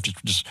ridiculous. I have to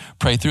just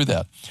pray through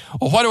that.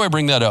 Well, why do I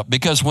bring that up?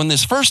 Because when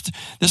this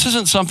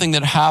isn't something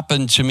that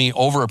happened to me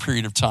over a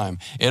period of time.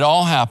 It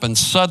all happened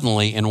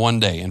suddenly in one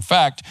day. In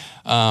fact,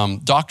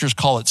 doctors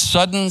call it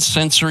sudden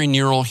sensory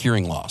neural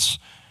hearing loss.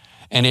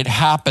 And it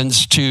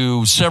happens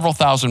to several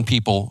thousand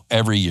people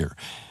every year.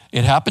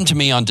 It happened to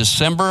me on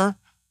December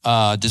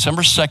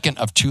 2nd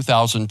of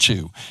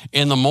 2002.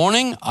 In the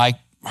morning, I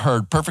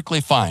heard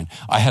perfectly fine.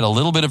 I had a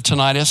little bit of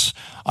tinnitus.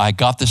 I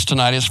got this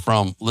tinnitus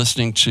from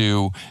listening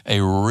to a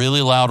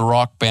really loud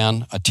rock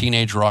band, a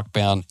teenage rock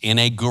band, in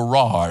a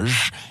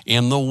garage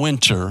in the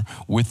winter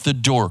with the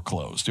door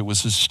closed. It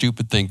was a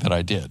stupid thing that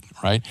I did,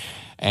 right?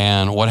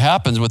 And what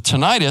happens with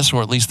tinnitus,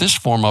 or at least this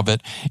form of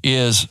it,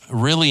 is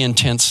really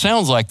intense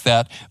sounds like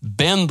that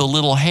bend the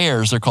little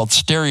hairs, they're called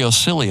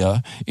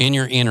stereocilia, in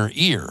your inner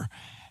ear.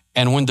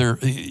 And when they're,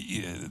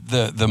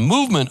 the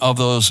movement of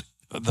those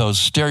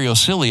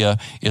stereocilia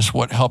is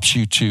what helps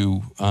you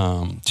to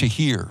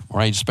hear,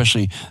 right?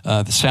 Especially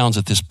the sounds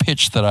at this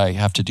pitch that I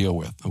have to deal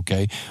with,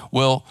 okay?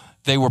 Well,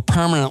 they were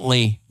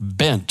permanently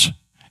bent.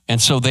 And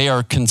so they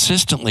are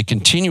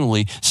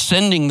continually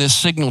sending this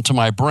signal to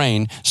my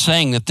brain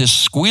saying that this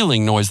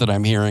squealing noise that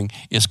I'm hearing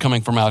is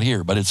coming from out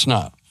here, but it's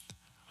not.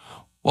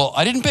 Well,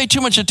 I didn't pay too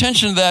much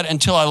attention to that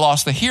until I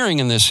lost the hearing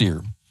in this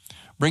ear.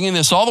 Bringing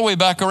this all the way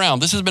back around,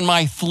 this has been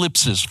my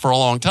thlipsis for a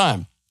long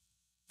time.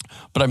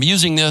 But I'm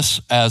using this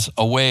as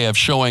a way of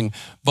showing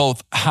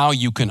both how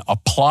you can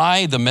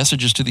apply the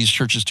messages to these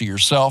churches to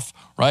yourself,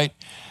 right?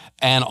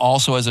 And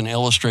also as an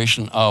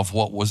illustration of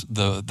what was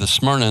the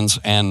Smyrnans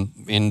and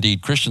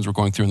indeed Christians were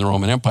going through in the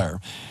Roman Empire.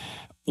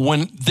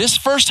 When this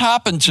first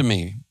happened to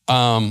me,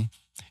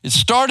 it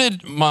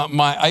started,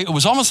 it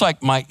was almost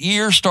like my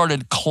ear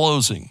started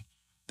closing.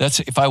 That's,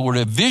 if I were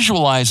to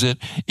visualize it,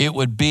 it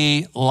would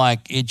be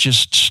like it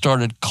just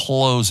started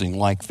closing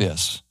like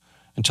this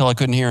until I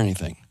couldn't hear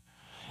anything.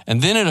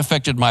 And then it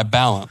affected my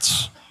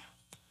balance.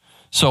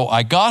 So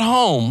I got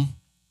home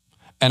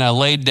and I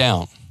laid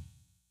down.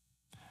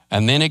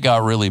 And then it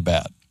got really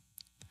bad.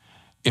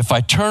 If I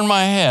turned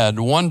my head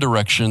one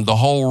direction, the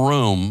whole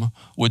room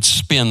would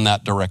spin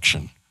that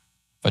direction.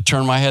 If I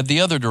turned my head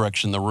the other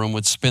direction, the room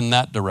would spin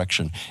that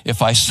direction.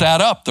 If I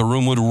sat up, the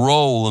room would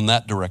roll in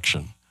that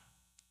direction.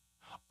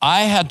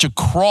 I had to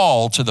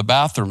crawl to the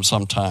bathroom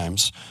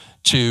sometimes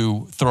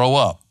to throw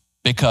up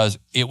because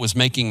it was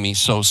making me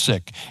so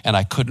sick, and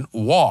I couldn't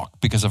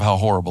walk because of how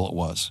horrible it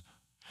was.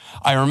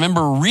 I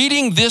remember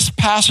reading this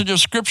passage of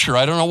scripture.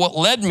 I don't know what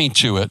led me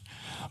to it,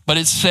 but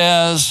it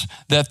says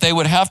that they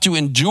would have to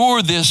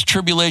endure this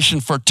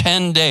tribulation for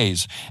 10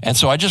 days. And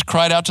so I just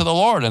cried out to the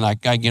Lord, and I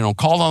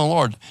called on the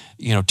Lord,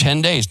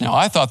 10 days. Now,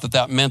 I thought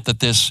that meant that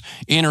this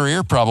inner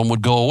ear problem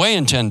would go away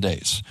in 10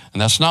 days,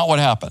 and that's not what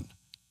happened.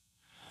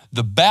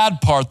 The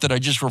bad part that I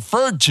just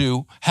referred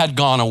to had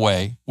gone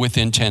away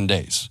within 10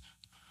 days.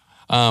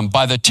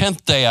 By the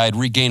 10th day, I had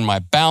regained my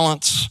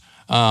balance.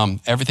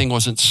 Everything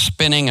wasn't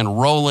spinning and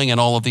rolling and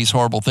all of these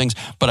horrible things,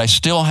 but I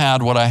still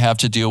had what I have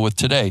to deal with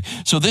today.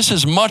 So this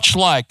is much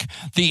like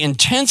the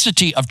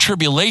intensity of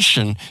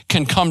tribulation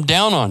can come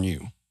down on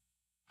you,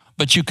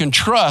 but you can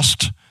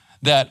trust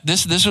that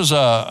this was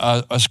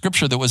a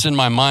scripture that was in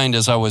my mind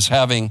as I was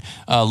having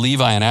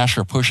Levi and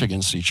Asher push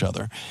against each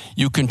other.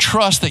 You can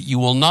trust that you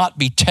will not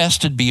be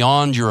tested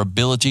beyond your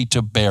ability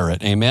to bear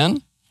it.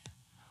 Amen?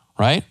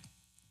 Right?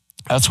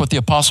 That's what the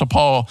Apostle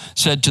Paul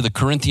said to the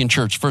Corinthian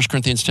church, 1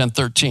 Corinthians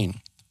 10:13,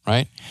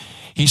 right?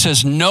 He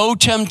says, no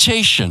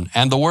temptation,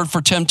 and the word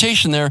for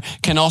temptation there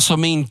can also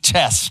mean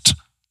test,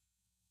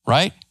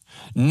 right?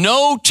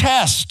 No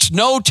test,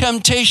 no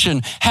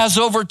temptation has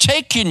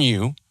overtaken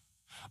you,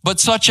 but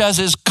such as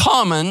is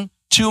common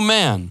to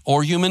man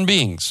or human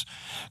beings.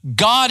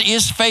 God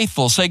is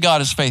faithful. Say,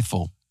 God is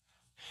faithful.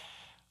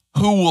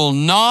 Who will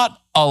not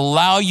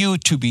allow you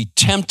to be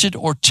tempted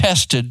or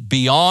tested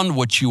beyond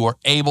what you are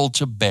able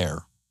to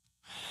bear.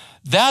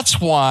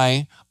 That's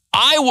why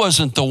I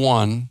wasn't the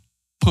one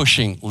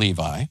pushing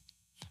Levi,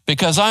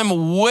 because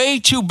I'm way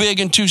too big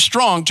and too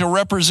strong to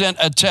represent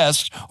a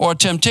test or a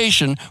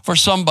temptation for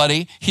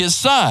somebody his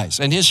size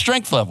and his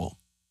strength level.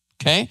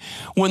 Okay?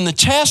 When the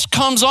test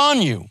comes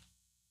on you,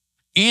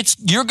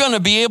 you're going to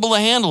be able to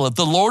handle it.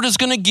 The Lord is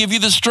going to give you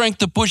the strength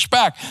to push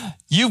back.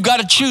 You've got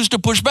to choose to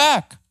push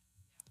back.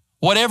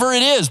 Whatever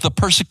it is, the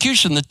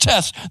persecution, the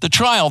test, the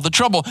trial, the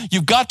trouble,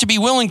 you've got to be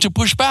willing to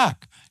push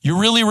back. You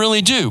really,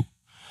 really do.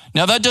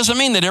 Now, that doesn't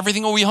mean that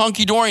everything will be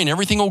hunky-dory and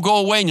everything will go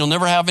away and you'll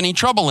never have any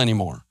trouble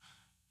anymore,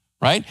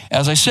 right?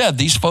 As I said,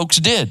 these folks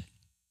did.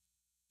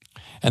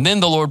 And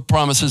then the Lord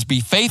promises, be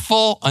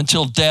faithful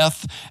until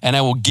death, and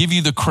I will give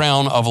you the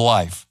crown of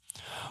life.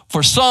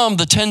 For some,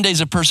 the 10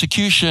 days of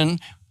persecution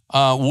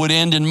would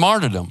end in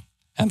martyrdom,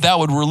 and that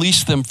would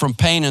release them from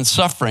pain and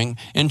suffering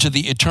into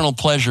the eternal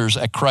pleasures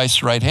at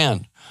Christ's right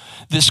hand.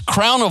 This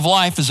crown of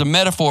life is a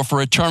metaphor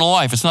for eternal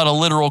life. It's not a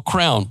literal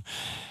crown.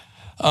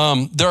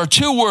 There are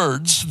two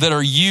words that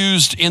are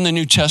used in the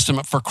New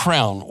Testament for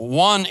crown.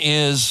 One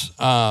is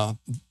the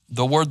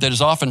word that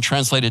is often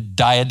translated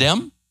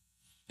diadem,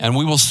 and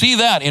we will see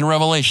that in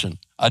Revelation.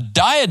 A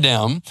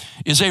diadem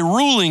is a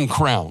ruling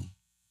crown,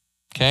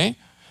 okay?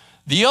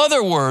 The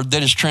other word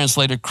that is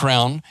translated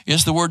crown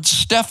is the word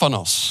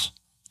Stephanos,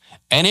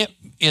 and it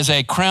is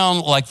a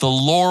crown like the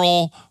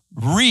laurel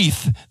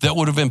wreath that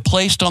would have been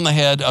placed on the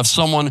head of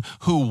someone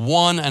who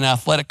won an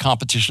athletic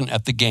competition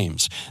at the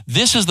games.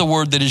 This is the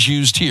word that is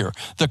used here,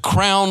 the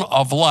crown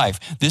of life.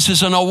 This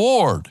is an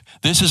award.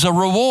 This is a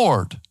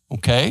reward,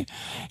 okay?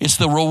 It's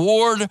the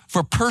reward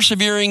for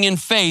persevering in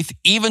faith,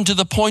 even to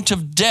the point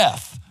of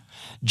death.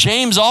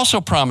 James also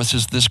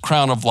promises this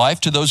crown of life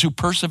to those who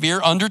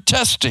persevere under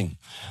testing.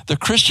 The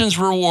Christian's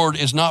reward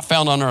is not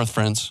found on earth,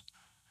 friends.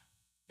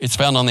 It's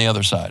found on the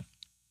other side.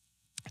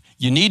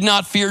 You need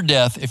not fear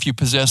death if you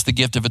possess the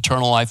gift of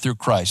eternal life through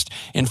Christ.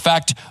 In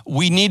fact,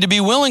 we need to be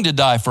willing to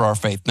die for our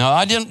faith. Now,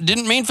 I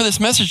didn't mean for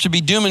this message to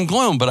be doom and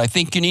gloom, but I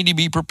think you need to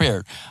be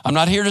prepared. I'm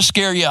not here to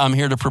scare you. I'm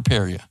here to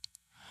prepare you.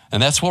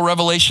 And that's what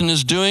Revelation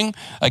is doing.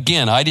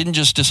 Again, I didn't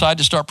just decide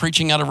to start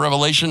preaching out of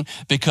Revelation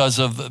because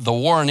of the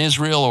war in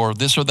Israel or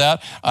this or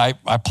that. I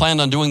planned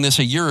on doing this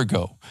a year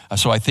ago.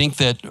 So I think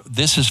that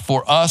this is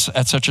for us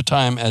at such a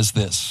time as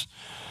this.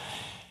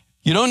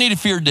 You don't need to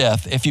fear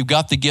death if you've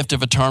got the gift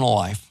of eternal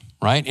life.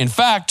 Right? In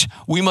fact,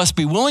 we must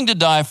be willing to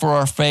die for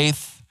our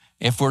faith.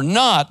 If we're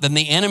not, then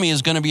the enemy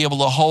is going to be able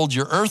to hold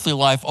your earthly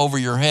life over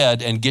your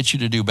head and get you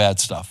to do bad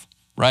stuff,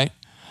 right?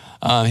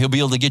 He'll be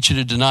able to get you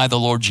to deny the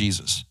Lord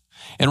Jesus.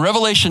 In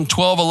Revelation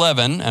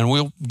 12:11, and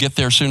we'll get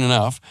there soon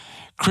enough,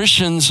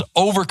 Christians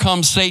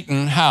overcome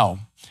Satan how?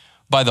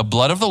 By the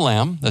blood of the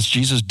Lamb, that's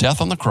Jesus' death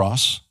on the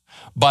cross,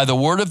 by the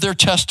word of their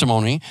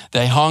testimony.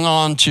 They hung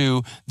on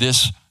to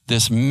this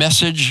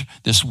message,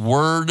 this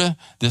word,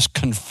 this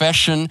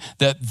confession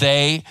that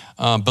they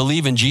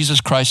believe in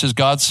Jesus Christ as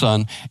God's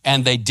Son,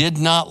 and they did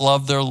not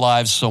love their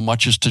lives so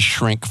much as to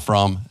shrink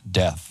from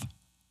death.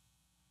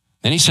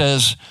 Then he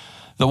says,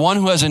 the one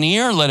who has an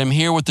ear, let him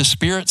hear what the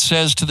Spirit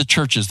says to the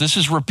churches. This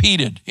is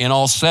repeated in to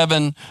all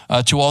seven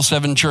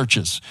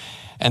churches.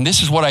 And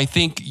this is what I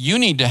think you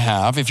need to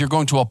have if you're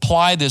going to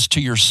apply this to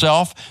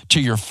yourself,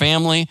 to your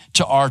family,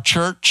 to our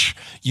church.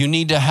 You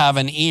need to have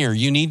an ear.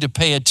 You need to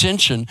pay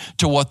attention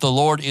to what the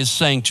Lord is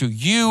saying to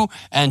you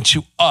and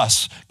to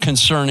us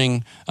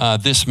concerning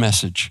this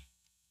message.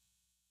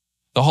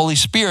 The Holy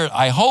Spirit,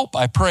 I hope,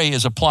 I pray,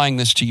 is applying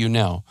this to you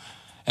now.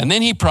 And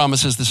then he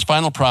promises this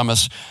final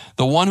promise,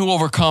 the one who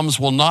overcomes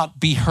will not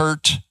be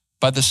hurt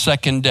by the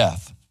second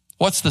death.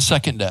 What's the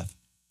second death?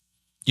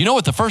 You know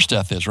what the first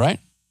death is, right?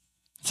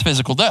 It's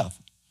physical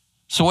death.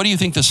 So what do you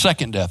think the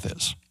second death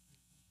is?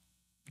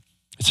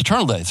 It's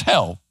eternal death. It's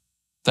hell.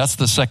 That's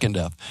the second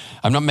death.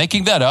 I'm not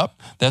making that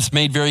up. That's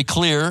made very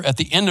clear at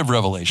the end of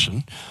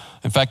Revelation.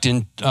 In fact,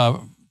 in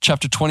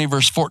chapter 20,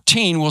 verse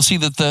 14, we'll see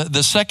that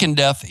the second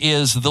death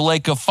is the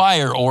lake of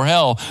fire or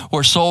hell,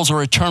 where souls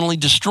are eternally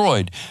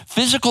destroyed.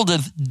 Physical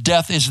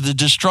death is the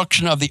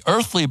destruction of the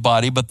earthly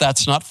body, but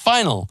that's not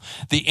final.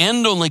 The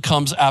end only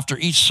comes after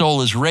each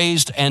soul is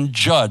raised and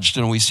judged,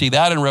 and we see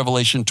that in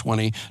Revelation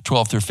 20,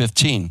 12 through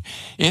 15.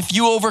 If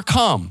you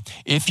overcome,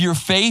 if your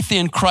faith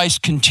in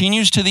Christ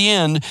continues to the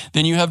end,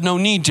 then you have no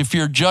need to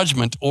fear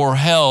judgment or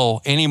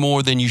hell any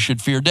more than you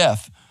should fear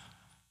death.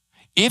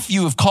 If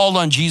you have called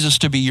on Jesus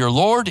to be your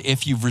Lord,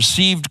 if you've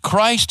received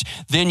Christ,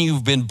 then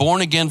you've been born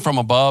again from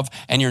above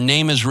and your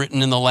name is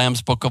written in the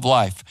Lamb's book of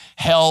life.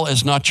 Hell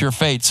is not your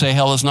fate. Say,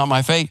 hell is not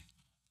my fate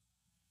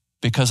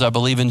because I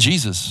believe in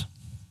Jesus.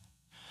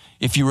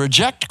 If you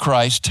reject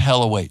Christ,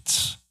 hell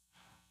awaits.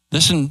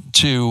 Listen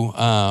to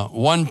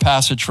one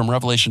passage from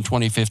Revelation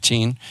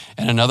 20:15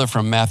 and another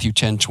from Matthew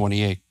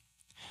 10:28.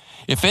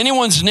 If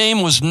anyone's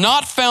name was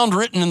not found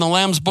written in the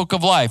Lamb's book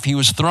of life, he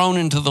was thrown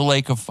into the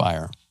lake of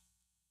fire.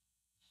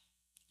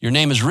 Your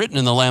name is written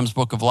in the Lamb's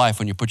book of life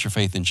when you put your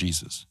faith in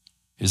Jesus.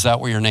 Is that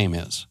where your name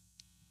is?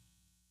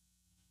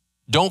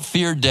 Don't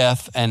fear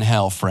death and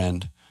hell,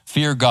 friend.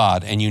 Fear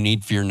God, and you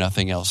need fear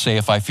nothing else. Say,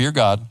 if I fear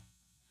God,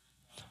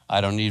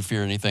 I don't need to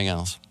fear anything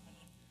else.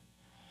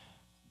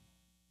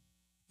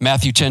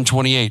 Matthew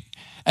 10:28.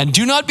 And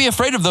do not be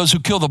afraid of those who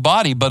kill the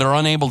body, but are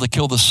unable to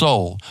kill the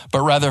soul,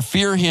 but rather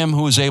fear him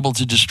who is able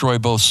to destroy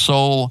both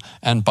soul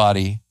and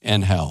body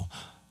in hell.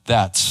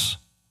 That's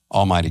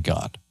Almighty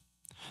God.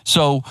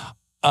 So,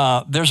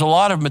 there's a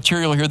lot of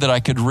material here that I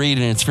could read,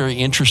 and it's very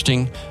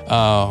interesting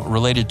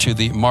related to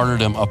the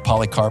martyrdom of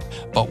Polycarp,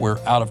 but we're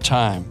out of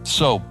time.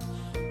 So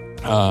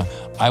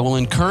I will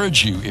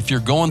encourage you, if you're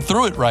going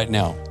through it right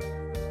now,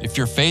 if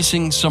you're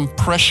facing some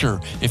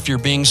pressure, if you're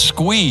being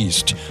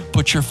squeezed,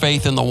 put your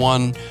faith in the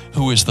one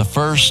who is the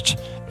first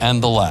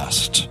and the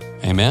last.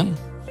 Amen?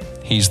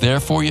 He's there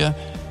for you.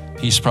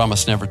 He's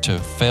promised never to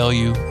fail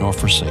you nor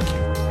forsake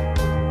you.